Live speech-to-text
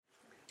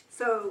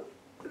So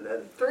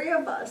the three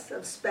of us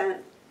have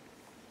spent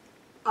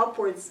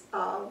upwards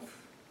of,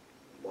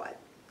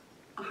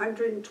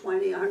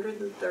 120,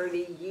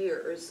 130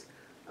 years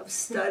of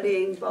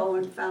studying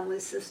Bowen family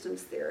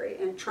systems theory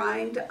and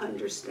trying to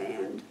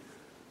understand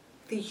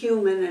the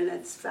human and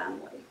its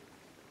family.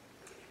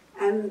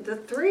 And the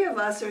three of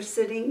us are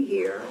sitting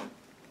here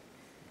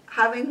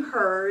having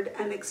heard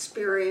and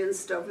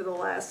experienced over the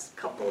last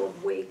couple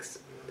of weeks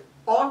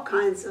all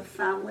kinds of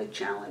family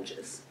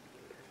challenges,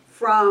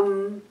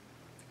 from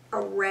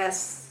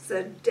arrests,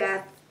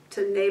 death,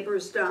 to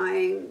neighbors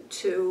dying,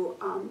 to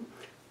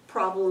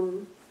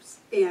problems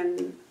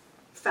in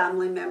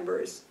family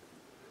members.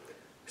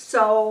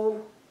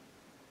 So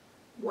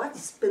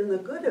what's been the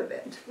good of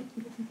it?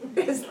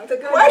 Is the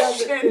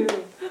question.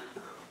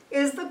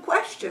 Is the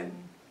question.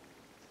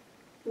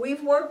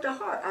 We've worked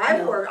hard.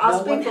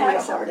 I'll speak for myself. No one had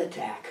a heart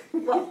attack.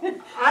 Well,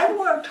 I've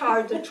worked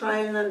hard to try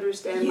and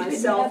understand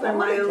myself and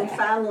my own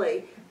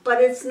family,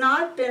 but it's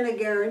not been a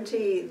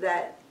guarantee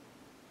that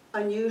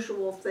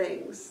unusual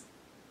things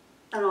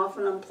and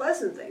often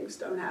unpleasant things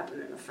don't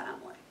happen in a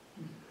family.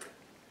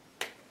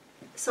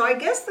 So I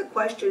guess the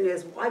question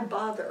is, why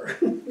bother?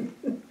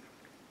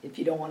 If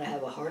you don't want to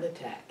have a heart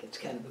attack, it's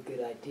kind of a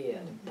good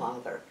idea to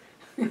bother.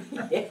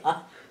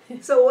 Yeah.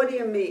 So what do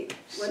you mean?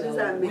 What does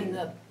that mean? When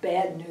the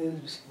bad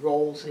news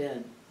rolls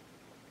in,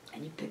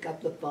 and you pick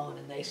up the phone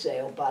and they say,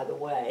 oh, by the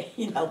way,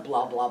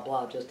 blah, blah,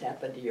 blah, just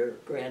happened to your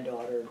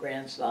granddaughter or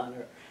grandson,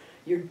 or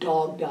your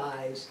dog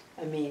dies,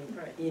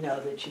 Right.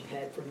 that you've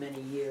had for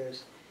many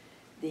years.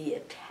 The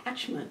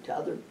attachment to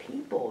other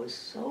people is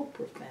so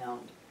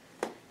profound,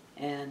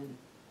 and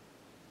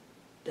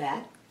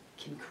that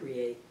can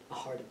create a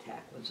heart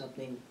attack when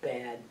something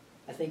bad,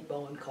 I think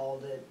Bowen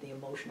called it the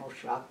emotional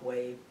shock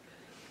wave.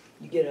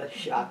 You get a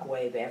shock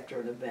wave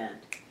after an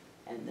event,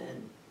 and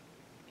then,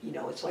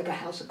 it's like a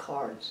house of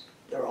cards.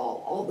 They're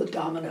all the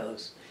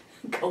dominoes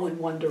go in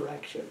one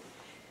direction.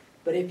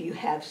 But if you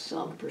have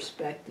some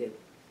perspective,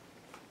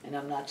 and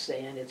I'm not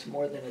saying it's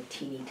more than a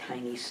teeny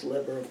tiny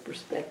sliver of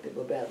perspective,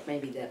 about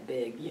maybe that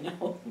big,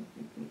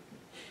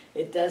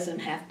 It doesn't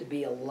have to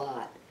be a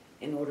lot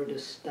in order to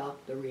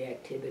stop the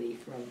reactivity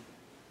from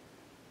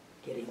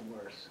getting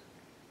worse,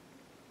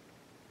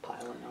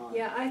 piling on.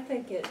 Yeah, I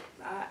think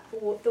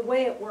the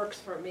way it works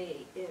for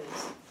me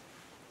is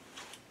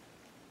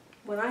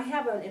when I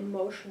have an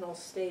emotional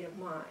state of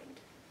mind,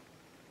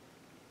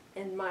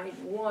 and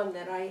one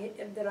that I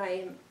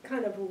am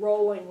kind of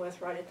rolling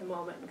with right at the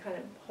moment and kind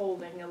of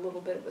holding a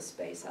little bit of a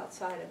space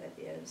outside of it,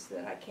 is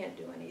that I can't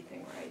do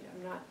anything right.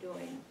 I'm not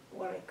doing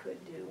what I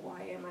could do.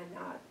 Why am I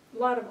not? A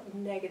lot of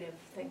negative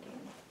thinking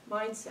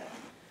mindset,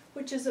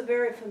 which is a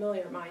very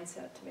familiar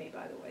mindset to me,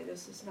 by the way.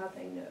 This is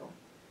nothing new.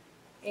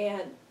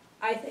 And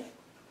I think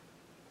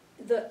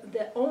the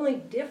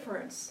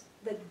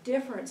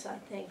difference I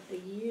think the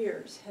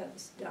years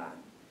has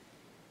done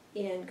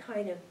in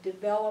kind of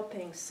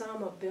developing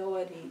some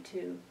ability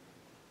to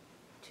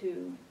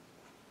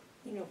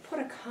put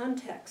a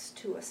context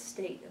to a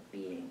state of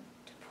being,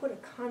 to put a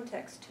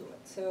context to it,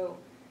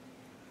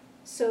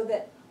 so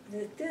that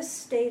this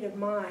state of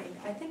mind,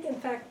 I think in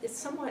fact it's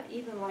somewhat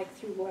even like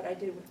through what I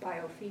did with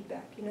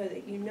biofeedback,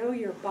 that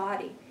your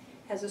body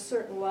has a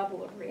certain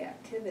level of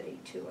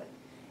reactivity to it.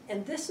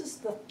 And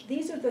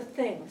these are the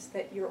things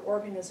that your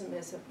organism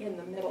is in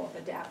the middle of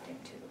adapting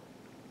to.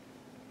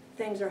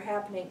 Things are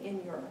happening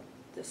in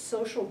the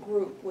social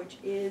group, which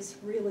is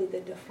really the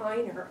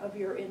definer of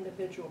your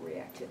individual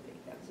reactivity.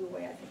 That's the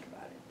way I think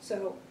about it.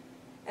 So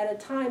at a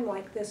time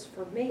like this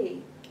for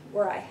me,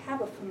 where I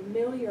have a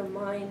familiar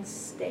mind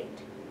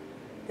state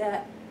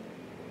that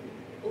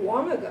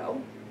long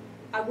ago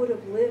I would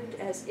have lived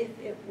as if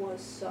it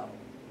was so,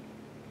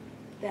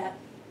 that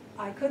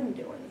I couldn't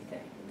do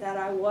anything, that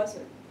I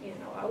wasn't,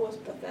 I was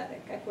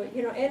pathetic, I could,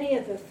 any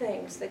of the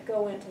things that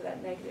go into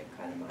that negative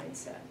kind of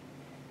mindset.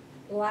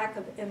 Lack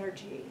of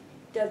energy,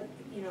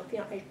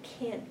 I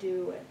can't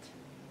do it.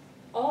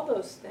 All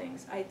those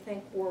things, I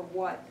think, were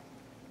what,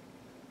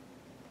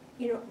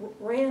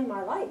 ran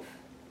my life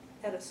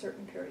at a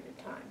certain period of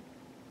time.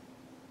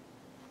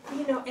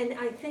 And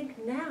I think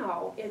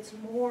now it's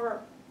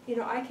more,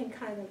 I can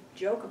kind of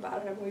joke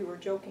about it, and we were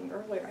joking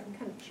earlier, I can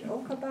kind of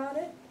joke about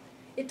it.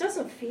 It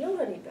doesn't feel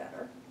any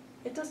better.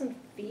 It doesn't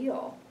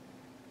feel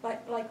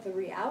like the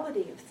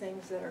reality of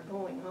things that are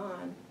going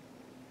on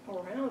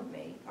around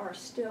me are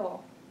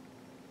still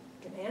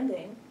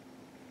demanding,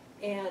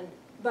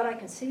 but I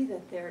can see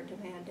that they're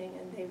demanding,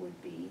 and they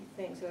would be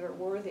things that are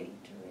worthy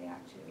to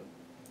react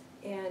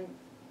to, and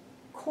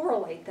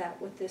correlate that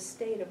with this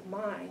state of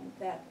mind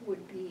that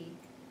would be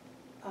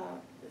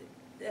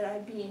that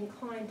I'd be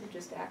inclined to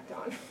just act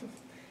on,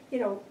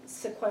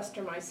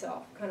 sequester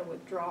myself, kind of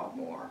withdraw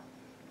more,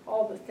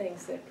 all the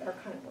things that are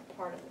kind of a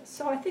part of this.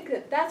 So I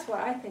think that's what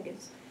I think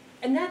is,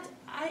 and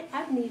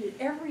I've needed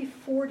every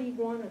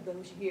 41 of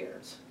those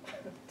years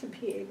to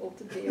be able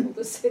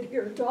to sit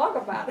here and talk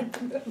about it,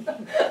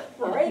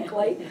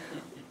 frankly,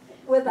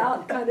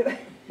 without kind of,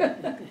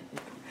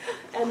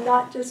 and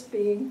not just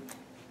being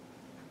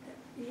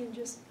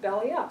just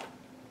belly up.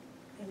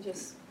 and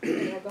just,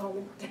 go home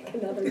and take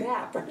another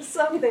nap or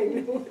something.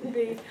 It would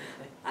be,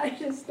 I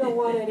just don't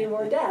want any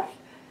more death.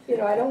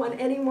 I don't want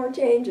any more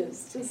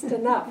changes, just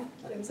enough.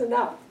 There's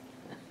enough.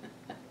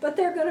 But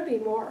there are going to be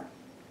more.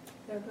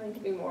 There are going to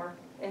be more,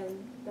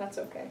 and that's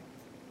okay.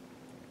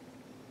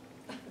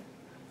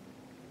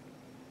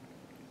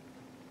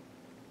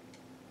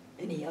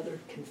 Any other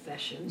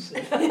confessions?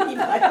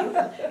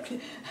 Anybody?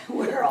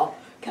 We're all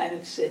kind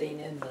of sitting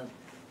in the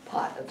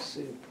pot of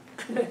soup.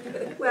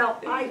 Well,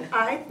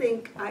 I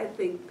think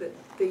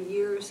that the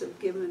years have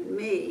given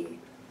me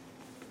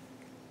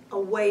a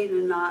way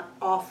to not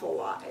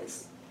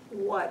awfulize.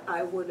 What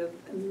I would have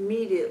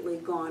immediately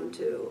gone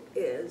to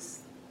is,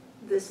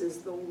 this is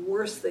the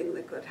worst thing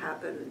that could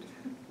happen.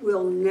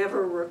 We'll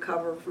never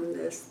recover from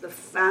this. The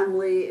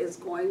family is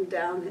going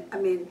down. I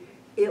mean,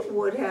 it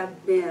would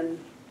have been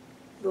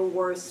the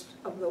worst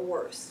of the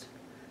worst.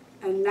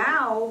 And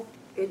now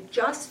it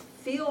just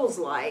feels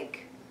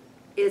like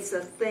it's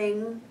a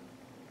thing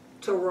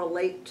to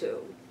relate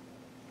to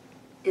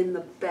in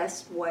the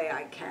best way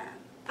I can.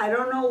 I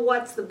don't know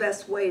what's the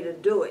best way to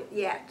do it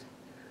yet,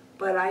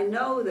 but I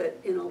know that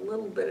in a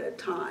little bit of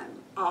time,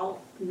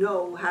 I'll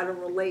know how to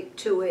relate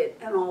to it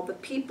and all the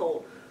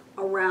people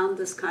around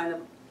this kind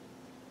of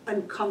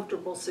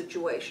uncomfortable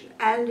situation.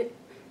 And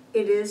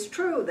it is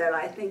true that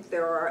I think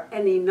there are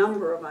any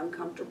number of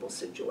uncomfortable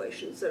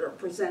situations that are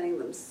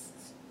presenting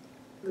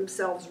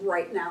themselves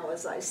right now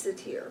as I sit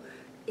here,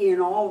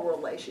 in all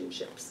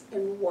relationships,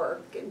 in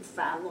work, in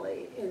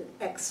family, in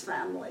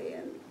ex-family,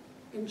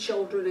 in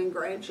children and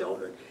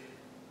grandchildren.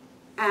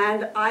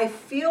 And I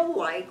feel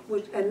like,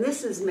 and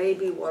this is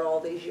maybe what all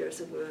these years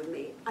have given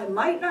me, I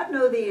might not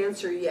know the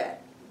answer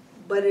yet,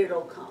 but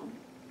it'll come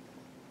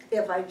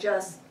if I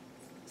just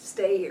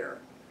stay here.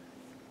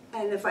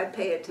 And if I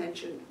pay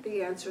attention,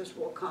 the answers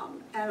will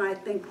come. And I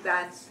think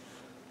that's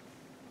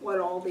what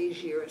all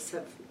these years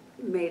have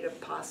made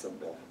it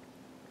possible.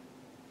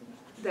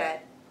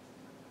 That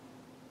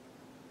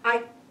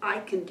I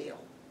can deal.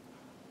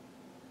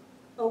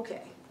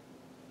 Okay,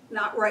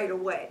 not right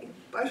away,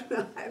 but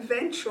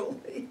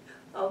eventually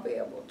I'll be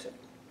able to.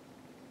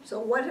 So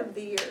what have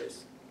the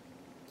years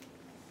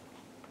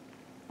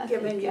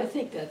given you? I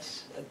think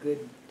that's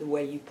the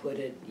way you put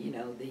it,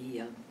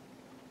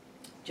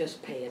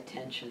 just pay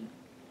attention.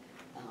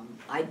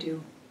 I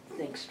do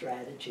think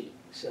strategy,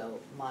 so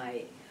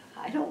I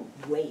don't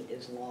wait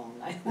as long,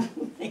 I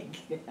don't think.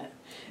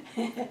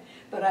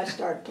 But I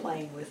start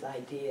playing with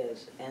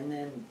ideas, and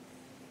then,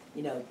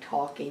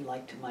 talking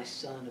like to my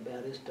son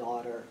about his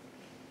daughter,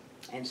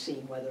 and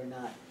seeing whether or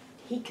not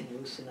he can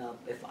loosen up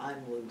if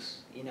I'm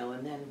loose,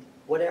 and then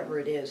whatever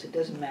it is, it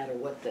doesn't matter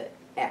what the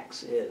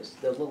X is,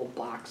 the little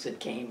box that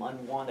came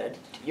unwanted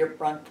to your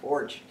front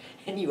porch,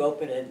 and you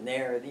open it and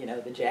there,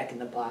 the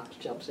jack-in-the-box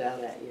jumps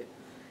out at you.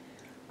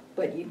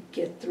 But you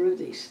get through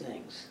these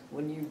things.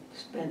 When you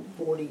spend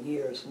 40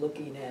 years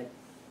looking at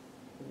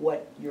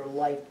what your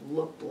life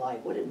looked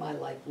like, what did my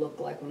life look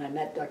like when I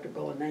met Dr.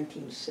 Bow in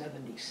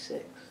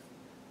 1976,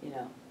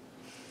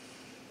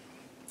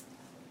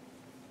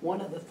 One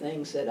of the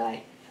things that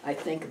I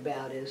think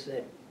about is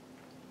that,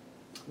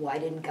 why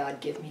didn't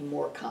God give me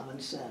more common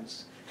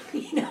sense?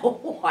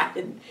 Why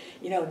didn't,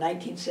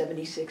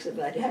 1976, if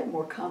I'd had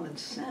more common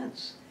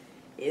sense,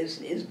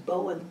 is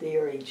Bowen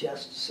theory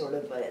just sort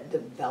of a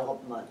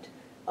development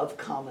of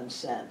common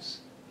sense?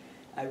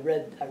 I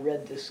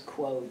read this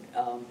quote,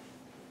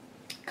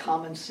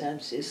 common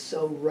sense is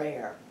so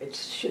rare, it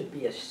should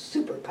be a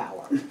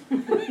superpower.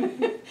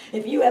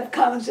 If you have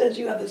common sense,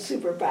 you have a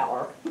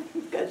superpower,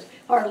 because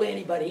hardly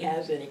anybody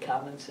has any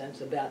common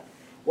sense about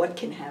what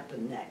can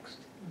happen next.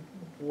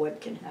 What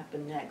can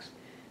happen next?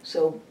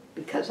 So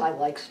because I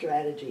like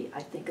strategy,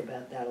 I think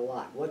about that a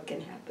lot. What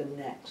can happen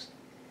next?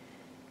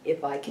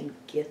 If I can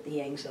get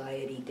the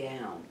anxiety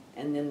down,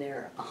 and then there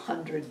are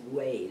 100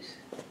 ways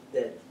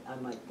that I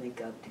might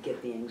think of to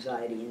get the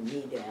anxiety in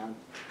me down,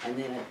 and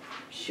then it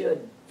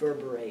should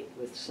reverberate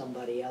with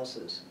somebody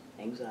else's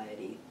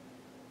anxiety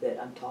that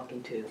I'm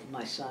talking to.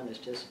 My son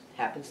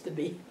happens to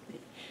be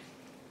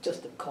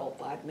just a call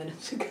 5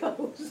 minutes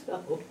ago,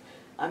 so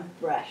I'm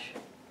fresh.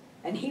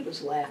 And he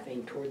was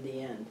laughing toward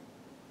the end.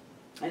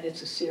 And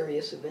it's a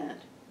serious event.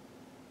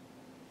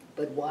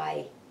 But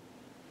why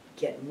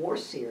get more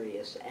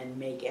serious and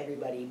make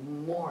everybody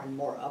more and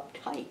more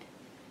uptight,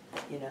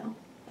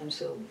 And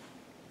so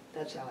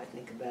that's how I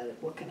think about it.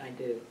 What can I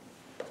do?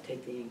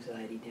 Take the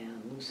anxiety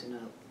down, loosen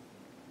up,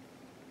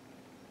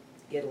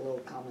 get a little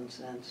common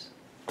sense.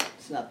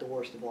 It's not the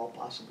worst of all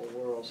possible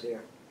worlds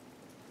here.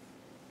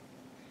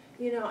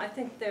 I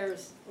think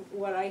there's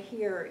what I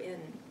hear in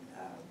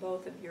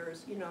both of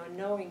yours,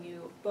 knowing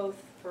you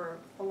both for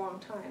a long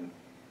time,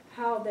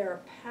 how there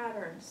are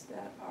patterns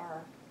that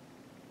are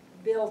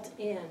built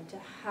into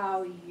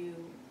how you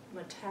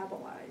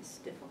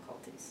metabolize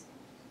difficulties.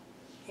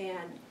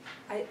 And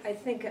I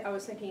think I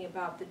was thinking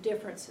about the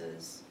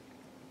differences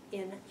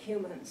in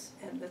humans,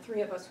 and the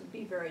three of us would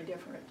be very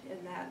different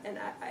in that. And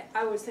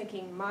I was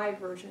thinking my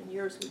version,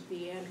 yours would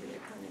be, Andrea,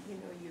 kind of,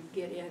 you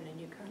get in and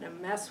you kind of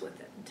mess with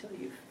it until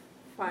you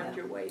find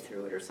Yeah. your way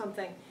through it or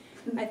something.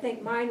 I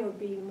think mine would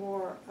be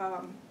more,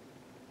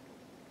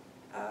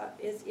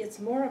 it's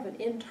more of an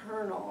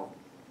internal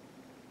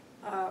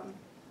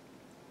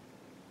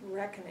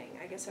reckoning,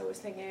 I guess I was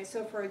thinking.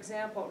 So for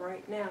example,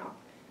 right now,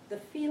 the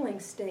feeling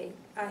state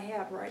I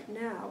have right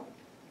now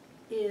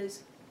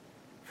is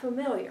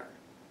familiar.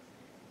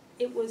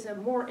 It was a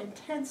more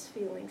intense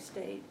feeling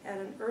state at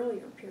an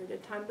earlier period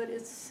of time, but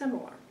it's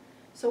similar.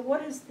 So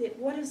what is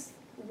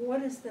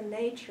the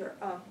nature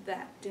of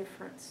that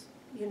difference?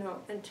 You know,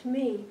 and to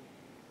me,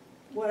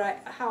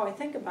 how I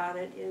think about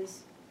it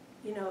is,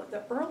 you know,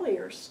 the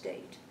earlier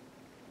state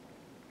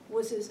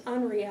was as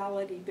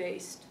unreality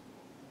based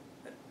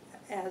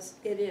as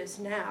it is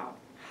now.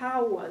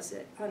 How was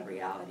it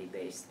unreality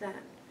based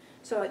then?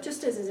 So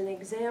just as an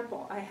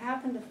example, I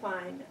happened to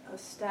find a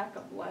stack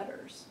of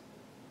letters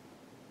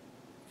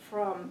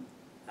from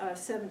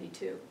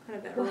 72, kind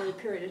of that early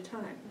period of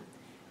time.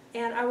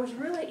 And I was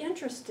really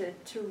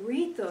interested to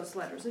read those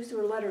letters. These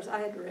were letters I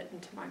had written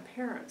to my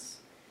parents.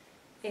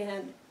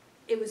 And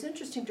it was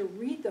interesting to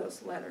read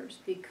those letters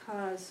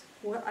because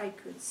what I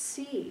could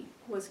see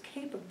was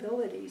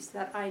capabilities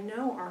that I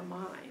know are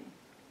mine,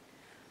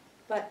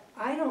 but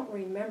I don't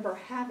remember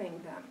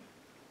having them.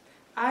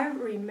 I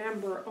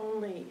remember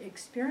only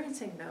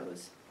experiencing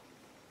those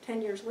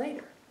 10 years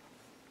later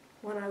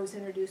when I was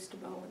introduced to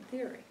Bowen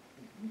theory.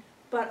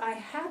 But I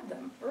had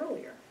them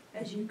earlier,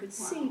 as you could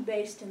see,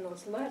 based in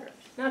those letters.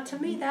 Now, to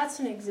me, that's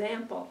an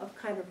example of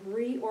kind of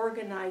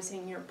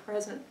reorganizing your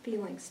present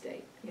feeling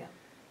state Yeah.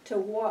 to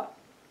what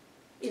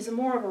is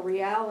more of a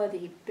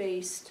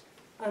reality-based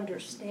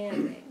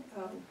understanding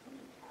of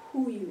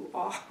who you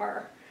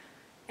are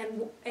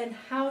and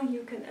how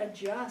you can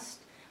adjust,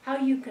 how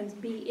you can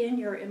be in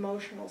your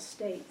emotional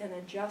state and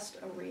adjust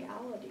a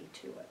reality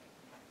to it,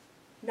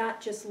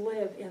 not just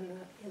live in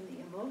the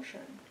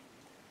emotion.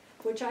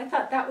 Which I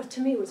thought that was, to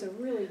me, was a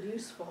really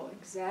useful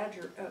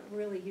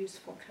really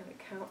useful kind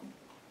of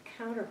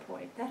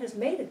counterpoint. That has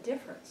made a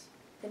difference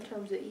in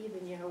terms of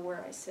even, you know,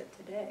 where I sit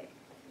today.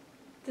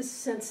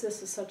 Since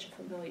this is such a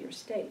familiar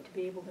state, to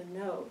be able to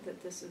know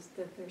that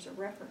that there's a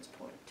reference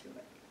point to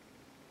it.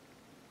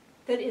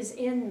 That is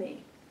in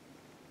me.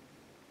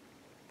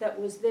 That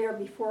was there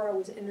before I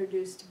was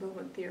introduced to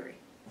Bowen theory,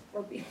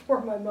 or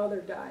before my mother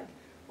died,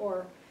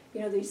 or, you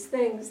know, these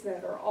things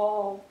that are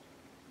all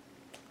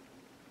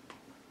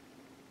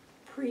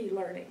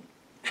pre-learning.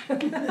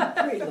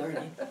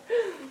 Pre-learning.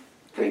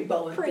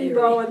 Pre-Bowen theory.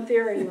 Pre-Bowen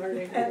theory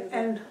learning.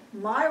 And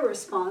my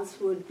response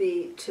would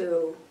be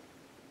to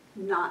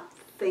not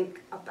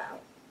think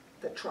about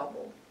the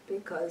trouble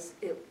because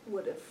it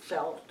would have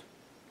felt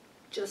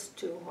just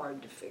too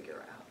hard to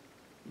figure out,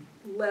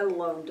 let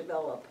alone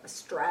develop a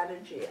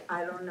strategy.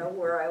 I don't know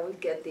where I would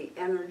get the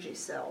energy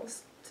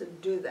cells to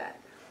do that,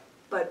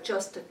 but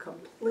just to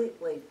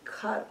completely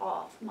cut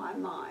off my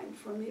mind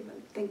from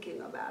even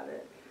thinking about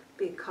it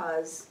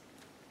because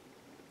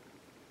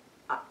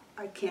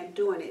I can't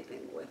do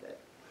anything with it.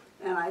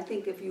 And I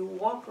think if you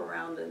walk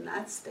around in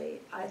that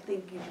state, I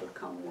think you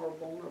become more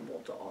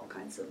vulnerable to all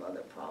kinds of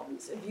other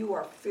problems. If you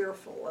are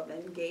fearful of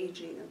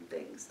engaging in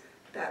things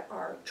that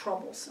are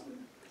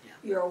troublesome,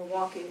 you're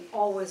walking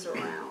always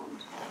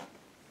around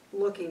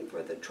looking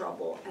for the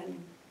trouble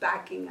and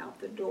backing out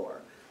the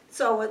door.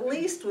 So at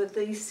least with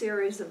these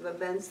series of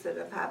events that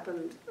have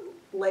happened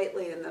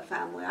lately in the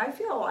family, I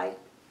feel like,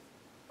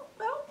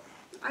 well,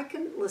 I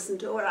can listen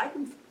to it. I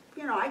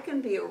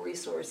can be a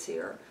resource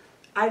here.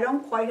 I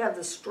don't quite have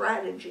the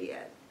strategy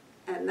yet,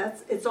 and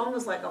it's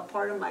almost like a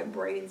part of my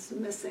brain's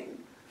missing.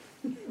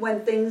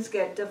 When things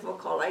get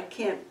difficult, I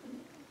can't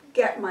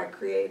get my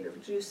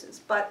creative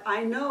juices, but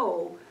I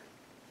know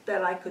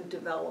that I could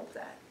develop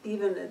that,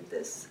 even at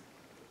this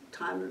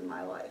time in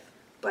my life.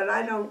 But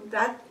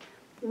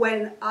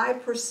when I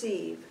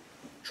perceive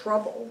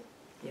trouble,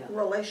 Yeah.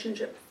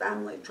 relationship,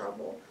 family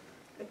trouble,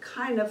 I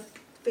kind of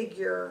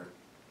figure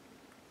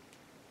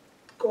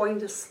going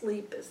to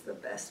sleep is the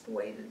best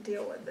way to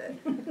deal with it.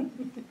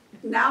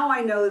 Now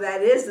I know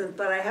that isn't,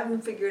 but I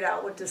haven't figured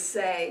out what to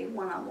say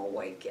when I'm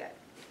awake yet.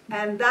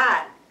 And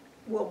that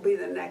will be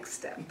the next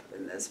step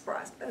in this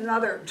process.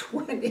 Another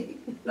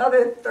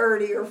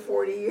 30 or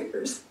 40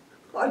 years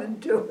ought to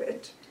do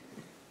it.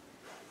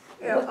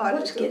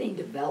 What's getting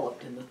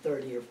developed in the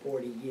 30 or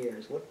 40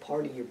 years? What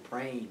part of your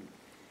brain?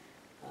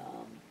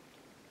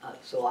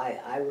 So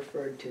I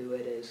referred to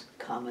it as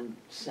common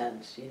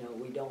sense. You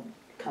know,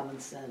 common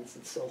sense,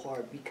 it's so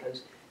hard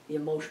because the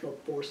emotional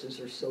forces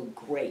are so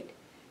great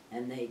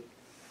and they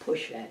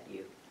push at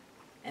you.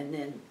 And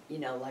then, you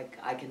know, like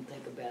I can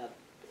think about,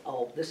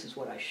 oh, this is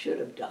what I should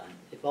have done.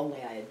 If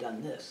only I had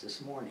done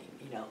this morning,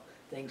 you know,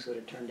 things would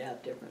have turned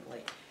out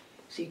differently.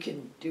 So you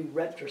can do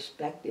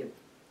retrospective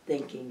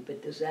thinking,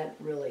 but does that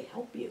really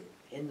help you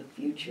in the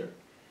future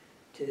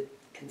to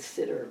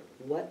consider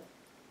what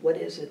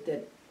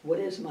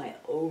is my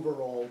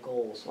overall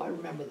goal? So I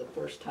remember the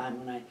first time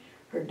when I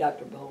heard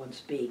Dr. Bowen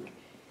speak,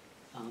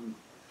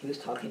 he was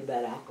talking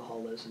about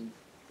alcoholism,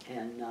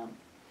 and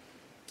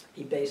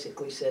he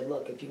basically said,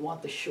 look, if you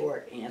want the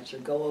short answer,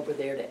 go over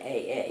there to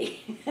AA.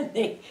 And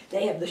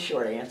they have the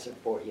short answer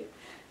for you.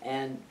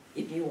 And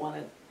if you want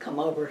to come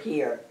over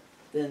here,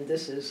 then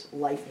this is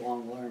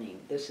lifelong learning.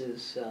 This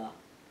is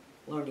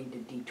learning to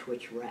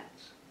de-twitch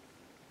rats.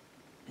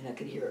 And I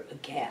could hear a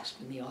gasp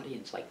in the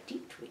audience, like,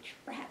 de-twitch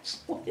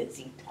rats? What is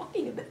he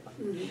talking about?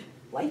 Mhm.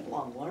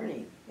 Lifelong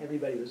learning.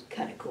 Everybody was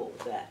kind of cool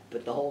with that.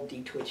 But the whole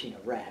de-twitching a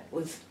rat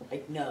was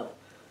like, no,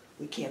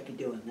 we can't be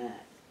doing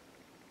that.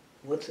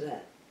 What's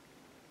that?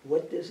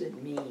 What does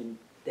it mean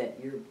that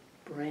your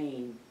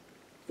brain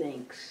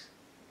thinks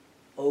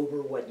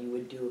over what you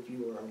would do if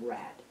you were a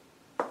rat?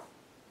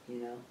 You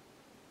know?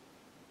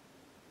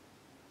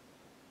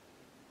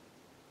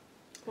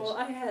 Well,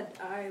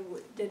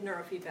 did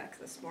neurofeedback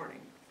this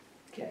morning,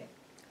 Okay.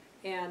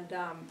 and,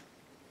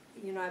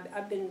 you know,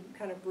 I've been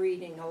kind of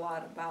reading a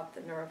lot about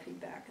the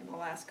neurofeedback in the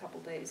last couple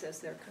days as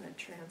they're kind of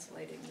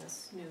translating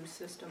this new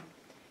system.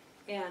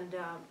 And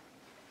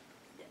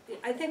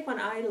I think when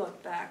I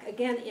look back,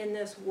 again, in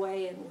this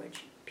way in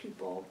which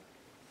people,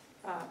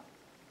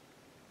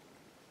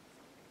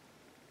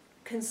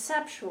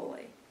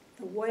 conceptually,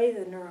 the way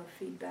the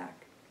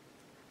neurofeedback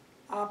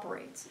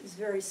operates is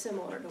very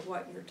similar to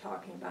what you're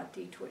talking about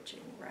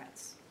de-twitching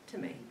rats to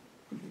me.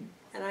 Mhm.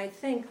 And I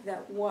think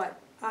that what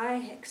I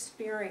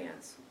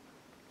experience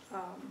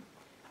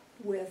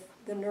with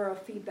the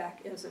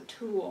neurofeedback as a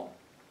tool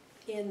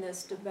in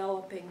this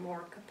developing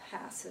more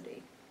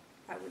capacity,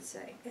 I would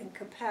say. And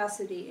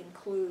capacity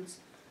includes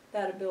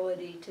that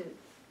ability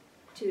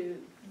to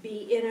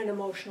be in an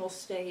emotional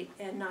state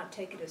and not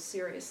take it as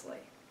seriously.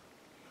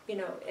 You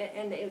know,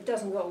 and it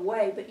doesn't go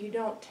away, but you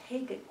don't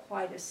take it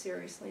quite as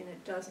seriously, and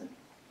it doesn't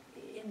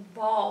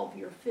involve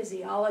your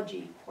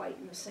physiology quite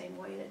in the same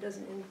way, and it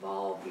doesn't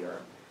involve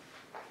your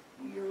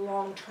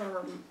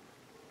long-term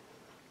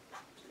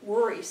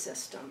worry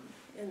system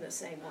in the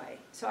same way.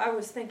 So I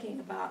was thinking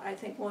about, I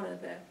think one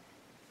of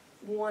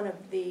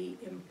the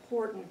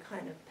important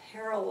kind of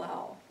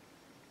parallel,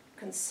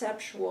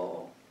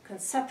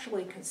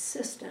 conceptually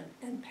consistent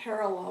and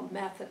parallel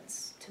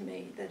methods to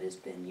me that has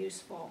been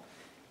useful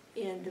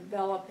in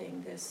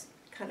developing this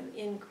kind of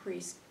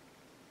increased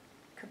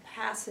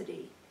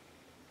capacity,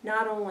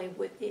 not only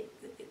with it,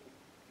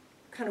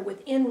 kind of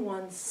within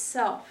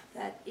oneself,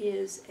 that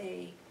is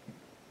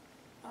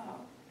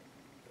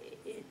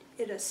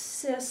it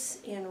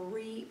assists in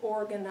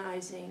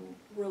reorganizing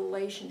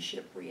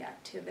relationship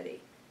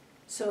reactivity.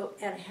 So,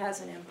 and it has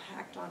an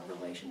impact on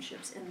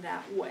relationships in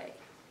that way.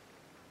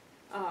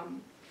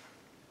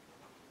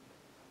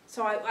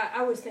 So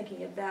I was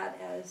thinking of that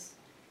as,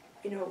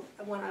 you know,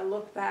 when I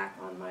look back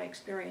on my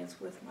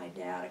experience with my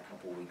dad a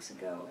couple weeks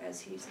ago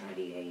as he's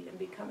 98 and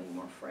becoming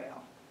more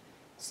frail,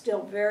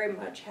 still very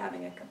much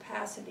having a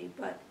capacity,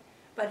 but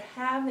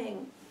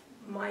having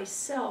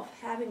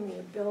the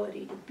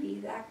ability to be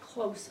that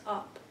close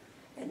up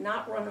and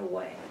not run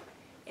away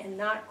and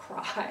not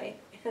cry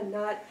and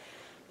not,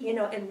 you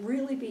know, and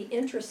really be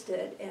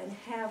interested and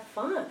have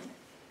fun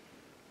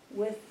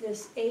with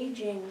this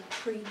aging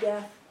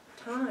pre-death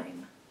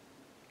time.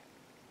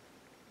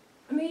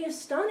 I mean, it's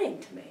stunning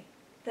to me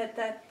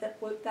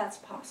that's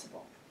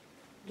possible,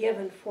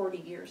 given 40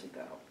 years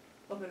ago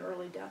of an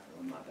early death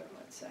of a mother,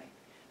 let's say.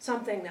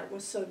 Something that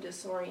was so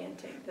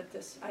disorienting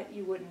that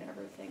you would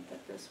never think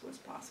that this was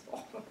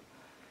possible.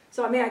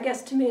 So, I mean, I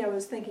guess to me I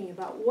was thinking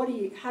about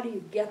how do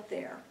you get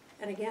there?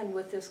 And again,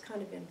 with this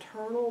kind of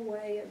internal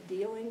way of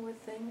dealing with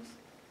things,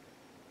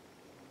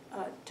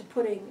 to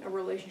putting a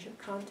relationship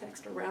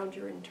context around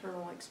your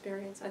internal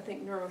experience, I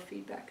think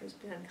neurofeedback has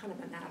been kind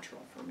of a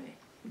natural for me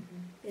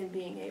in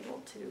being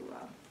able to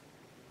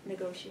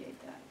negotiate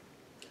that.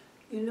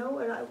 You know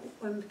what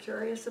I'm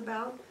curious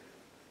about?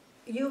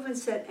 You haven't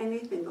said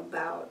anything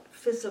about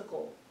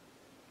physical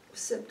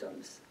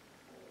symptoms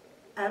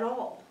at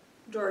all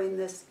during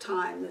this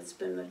time that's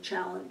been a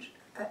challenge.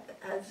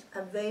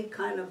 Have they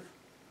kind of,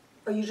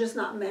 are you just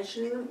not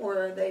mentioning them,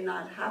 or are they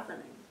not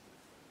happening?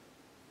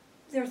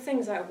 There are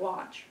things I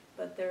watch,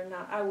 but they're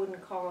not, I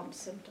wouldn't call them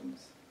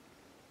symptoms.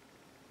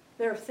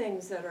 There are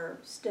things that are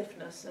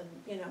stiffness and,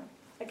 you know,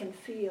 I can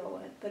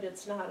feel it, but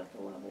it's not at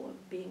the level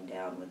of being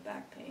down with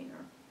back pain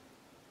or,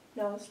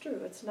 no, it's true,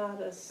 it's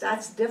not as.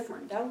 That's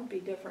different. That would be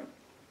different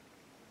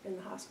in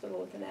the hospital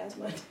with an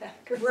asthma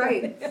attack or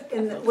Right,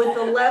 something. with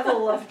the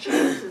level of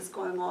changes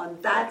going on,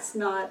 that's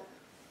not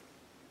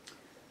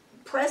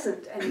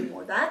present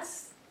anymore,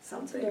 that's That's a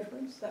something.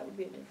 difference, that would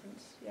be a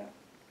difference, yeah.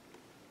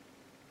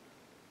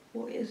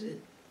 Well, is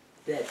it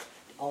that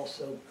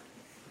also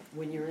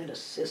when you're in a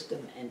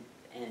system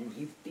and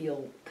you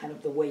feel kind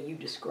of the way you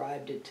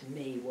described it to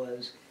me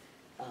was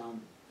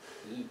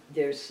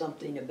there's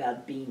something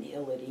about being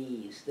ill at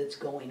ease that's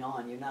going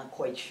on. You're not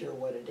quite sure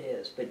what it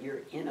is, but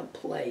you're in a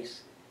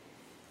place,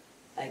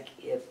 like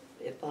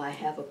if I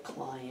have a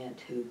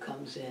client who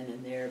comes in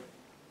and they're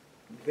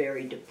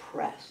very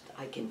depressed,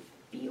 I can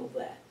feel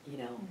that, you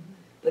know,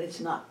 but it's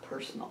not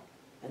personal.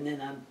 And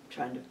then I'm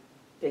trying to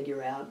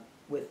figure out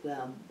with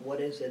them what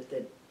is it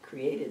that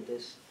created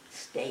this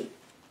state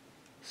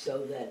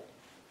so that,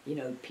 you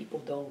know, people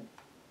don't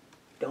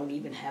don't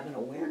even have an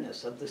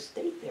awareness of the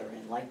state they're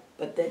in, like,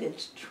 but that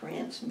it's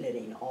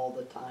transmitting all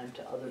the time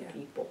to other Yeah.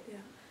 people.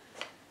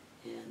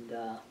 Yeah.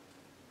 And,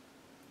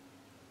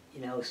 you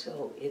know,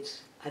 so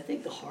I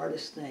think the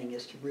hardest thing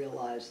is to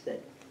realize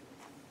that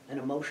an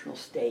emotional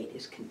state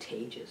is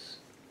contagious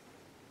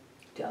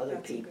to other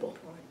That's a good people.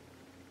 point.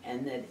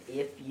 And that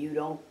if you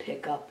don't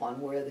pick up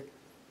on where the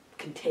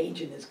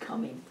contagion is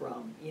coming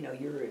from, you know,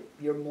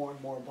 you're more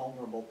and more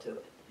vulnerable to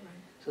it. Right.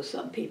 So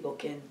some people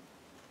can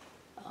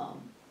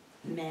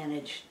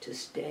manage to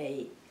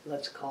stay,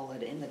 let's call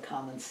it, in the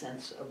common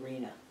sense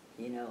arena.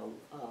 You know,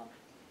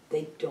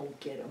 they don't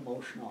get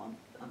emotional.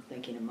 I'm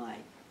thinking of my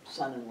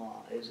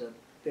son-in-law is a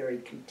very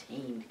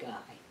contained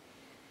guy.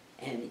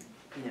 And,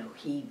 you know,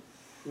 he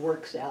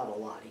works out a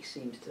lot. He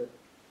seems to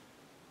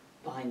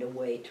find a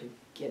way to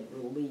get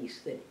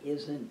release that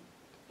isn't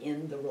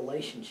in the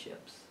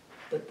relationships.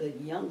 But the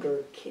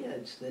younger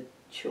kids, the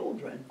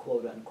children,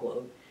 quote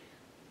unquote,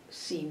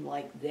 seem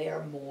like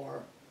they're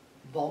more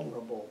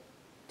vulnerable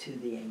to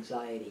the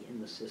anxiety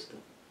in the system.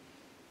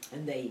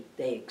 And they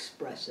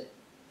express it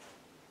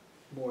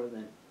more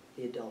than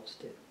the adults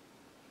do.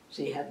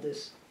 So you have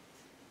this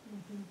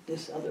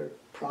other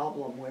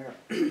problem where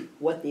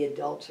what the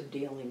adults are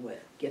dealing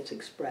with gets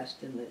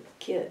expressed in the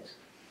kids.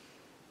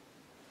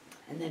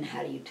 And then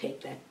how do you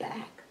take that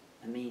back?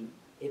 I mean,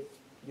 if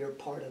you're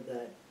part of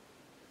that.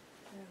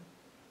 Yeah.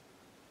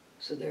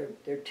 So there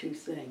are two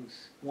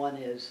things. One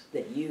is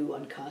that you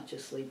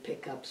unconsciously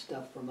pick up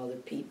stuff from other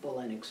people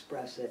and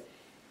express it.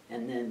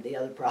 And then the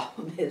other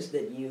problem is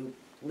that you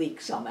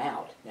leak some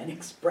out and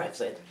express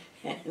it.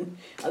 And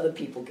other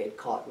people get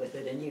caught with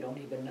it and you don't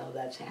even know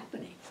that's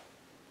happening.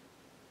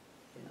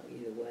 You know,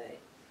 either way.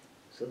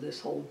 So this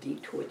whole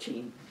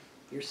detwitching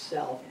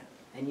yourself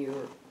and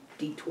you're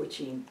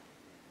detwitching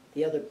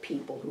the other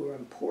people who are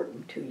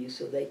important to you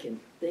so they can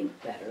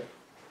think better.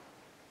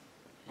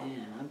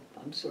 Man,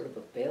 I'm sort of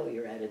a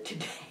failure at it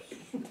today,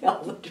 to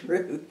tell the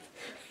truth.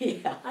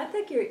 Yeah. I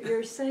think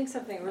you're saying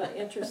something really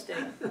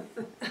interesting.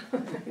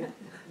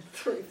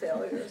 3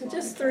 failures.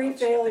 Just 3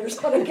 failures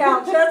on a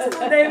couch. That's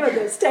the name of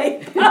this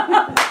tape.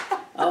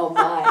 Oh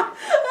my.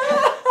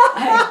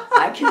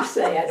 I can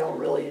say I don't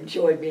really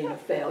enjoy being a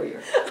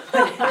failure.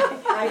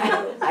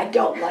 I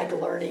don't like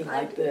learning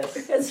like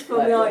this. It's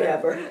but familiar.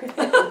 whatever.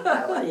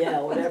 Yeah,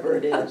 whatever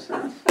it is.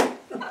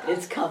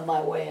 It's come my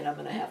way and I'm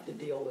going to have to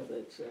deal with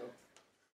it, so.